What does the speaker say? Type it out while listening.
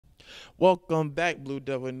Welcome back, Blue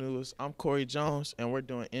Devil News. I'm Corey Jones, and we're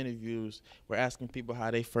doing interviews. We're asking people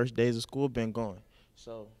how their first days of school been going.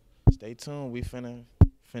 So stay tuned. We finna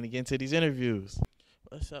get into these interviews.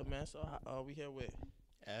 What's up, man? So we here with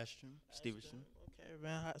Ashton Stevenson. Okay,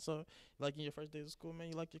 man. So liking your first days of school, man?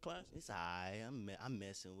 You like your class? It's alright. I'm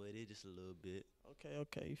messing with it just a little bit.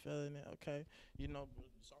 Okay. You feeling it? Okay. You know,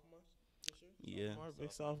 sophomore this year? Yeah. Sophomore,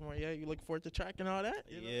 big sophomore. Yeah. You looking forward to track and all that?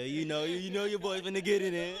 Yeah, you know your boy's finna get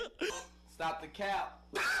it in. Stop the cap.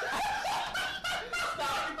 Stop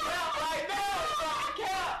the cap right now. Stop the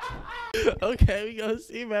cap. Okay, we gonna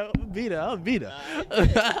see, man. I'll beat her.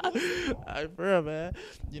 All right, for real, man.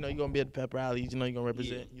 You know, you're gonna be at the pep rallies. You know, you're gonna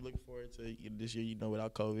represent. Yeah. You looking forward to this year, you know,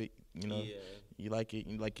 without COVID. You know, Yeah. you like it.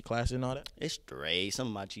 You like your class and all that? It's straight. Some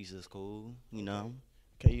of my cheese is cool, you know.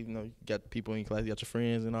 Okay, you know, you got people in your class, you got your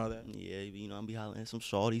friends and all that. Yeah, you know, I'm be hollering at some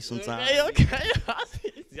shorties sometimes. Okay.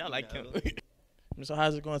 Y'all like him. So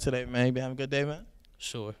how's it going today, man? You been having a good day, man?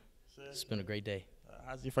 Sure. It's been a great day.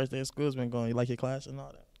 How's your first day of school been going? You like your class and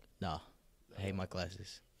all that? Nah, I hate my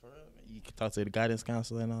classes. For real, man. You can talk to the guidance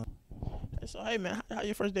counselor and all. Hey, so, hey, man, how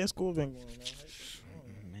your first day of school been going,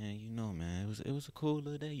 man? Man, you know, man, it was a cool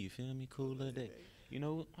little day. You feel me? Cool little day. You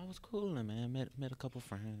know, I was cooling, man. Met a couple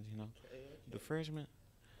friends. You know, the freshmen,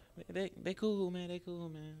 they cool, man. They cool,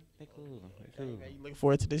 man. They cool. Hey, man, you looking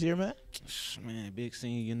forward to this year, man? Man, big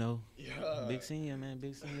senior, you know. Yeah. Big senior, man.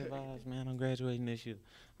 Big senior vibes, man. I'm graduating this year.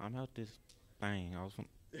 I'm out this thing.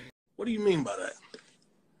 What do you mean by that?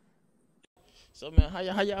 So, man,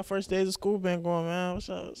 how y'all first days of school been going, man? What's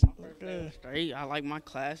up? Good. Straight. I like my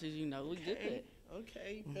classes, you know. We good.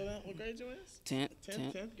 Okay. You feel that? What grade you in?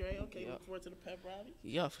 10th. Grade. Okay. Yep. Look forward to the pep rally.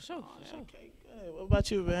 Yeah, for sure. Okay, good. What about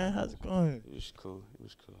you, man? How's it going? It was cool.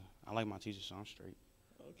 I like my teacher, so I'm straight.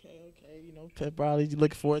 Okay. You know, pep rallies. You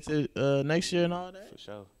looking forward to next year and all that? For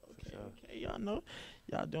sure. Okay. Y'all know.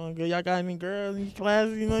 Y'all doing good. Y'all got any girls in your class?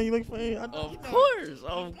 You know, you look for? Of course.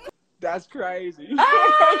 That's crazy. He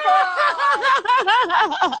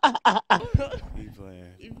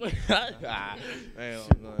playing.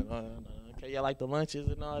 Okay, y'all like the lunches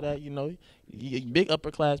and all that. You know, you big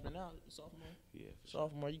upperclassmen now.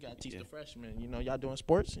 Sophomore, you gotta teach the freshmen. You know, y'all doing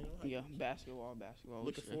sports. You know, Yeah, basketball.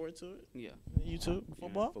 looking forward to it. Yeah. You too.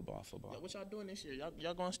 Football. Football. Yeah, what y'all doing this year?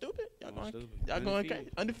 Y'all going stupid? Y'all Going going? stupid. Y'all going crazy?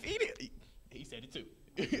 Undefeated. He said it too.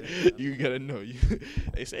 You gotta know.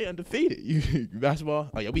 They say undefeated. You basketball?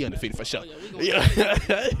 Oh yeah, we undefeated for sure. Yeah.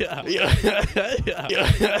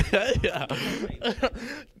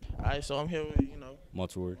 All right, so I'm here with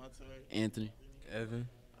Monteward. Anthony. Evan.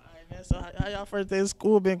 All right, man. So how y'all first day of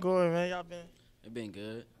school been going, man? Y'all been? It been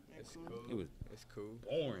good. It's cool.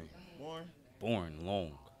 Boring,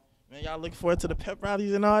 long. Man, y'all looking forward to the pep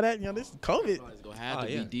rallies and all that? You know, this is COVID. It's gonna have to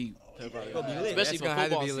be deep. Especially Especially gonna for have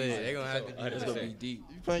to football be lit. season. They gonna have to be It's gonna be deep.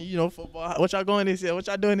 You playing, football. What y'all going this year? What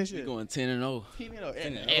y'all doing this year? We going 10-0.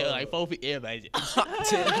 10-0. Like 4 feet. Everybody.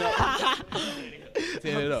 10-0.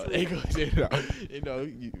 10-0. They go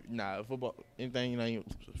 10-0. Football. Anything, you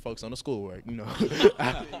focus on the schoolwork. No.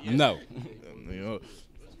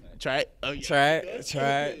 Try it. Oh, yeah.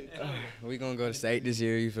 Try it. We gonna go to state this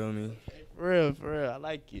year. You feel me? For real. I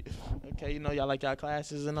like it. Okay, y'all like y'all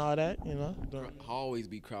classes and all that. Always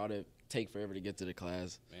be crowded. Take forever to get to the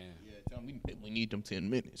class. Man. Yeah, tell them we need them 10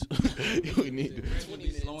 minutes. We need them. 20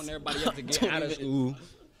 minutes. Slowing everybody up to get out of school.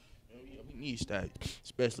 We need that,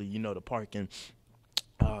 especially the parking,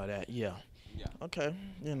 all that. Yeah. Okay.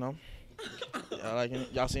 Y'all like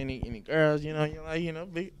y'all see any girls? You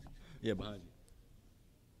like big. Yeah, behind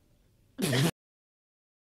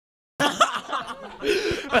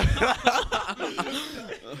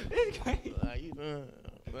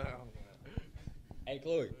Hey,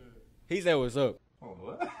 Chloe. He said, "What's up?"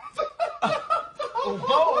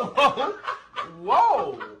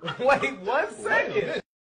 Whoa. Wait 1 second.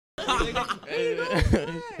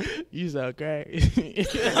 You so crazy.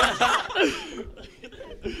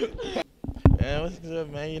 Man, what's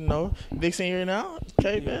good, man? Big senior now.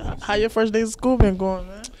 Okay, man. How your first day of school been going,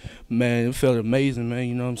 man? Man, it felt amazing, man.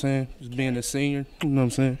 You know what I'm saying? Just being a senior, you know what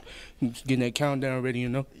I'm saying? Just getting that countdown ready,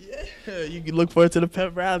 Yeah, you can look forward to the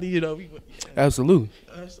pep rally, Absolutely.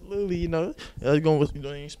 Absolutely, Y'all going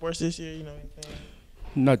doing any sports this year, anything?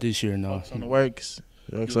 Not this year, no. Focus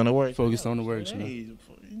on the works. Focused on the works, man. Hey,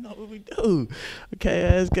 you know what we do. Okay,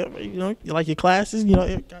 that's good. You like your classes,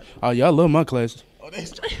 Oh, yeah, I love my classes. Oh, they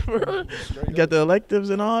straight, bro. You got the electives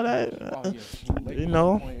and all that.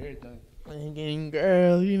 Ain't getting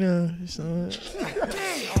girls, So.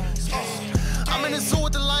 I'm in the zoo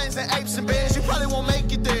with the lions and apes and bears. You probably won't make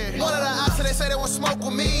it there. One of the options, they say they want smoke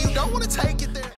with me. You don't want to take it there.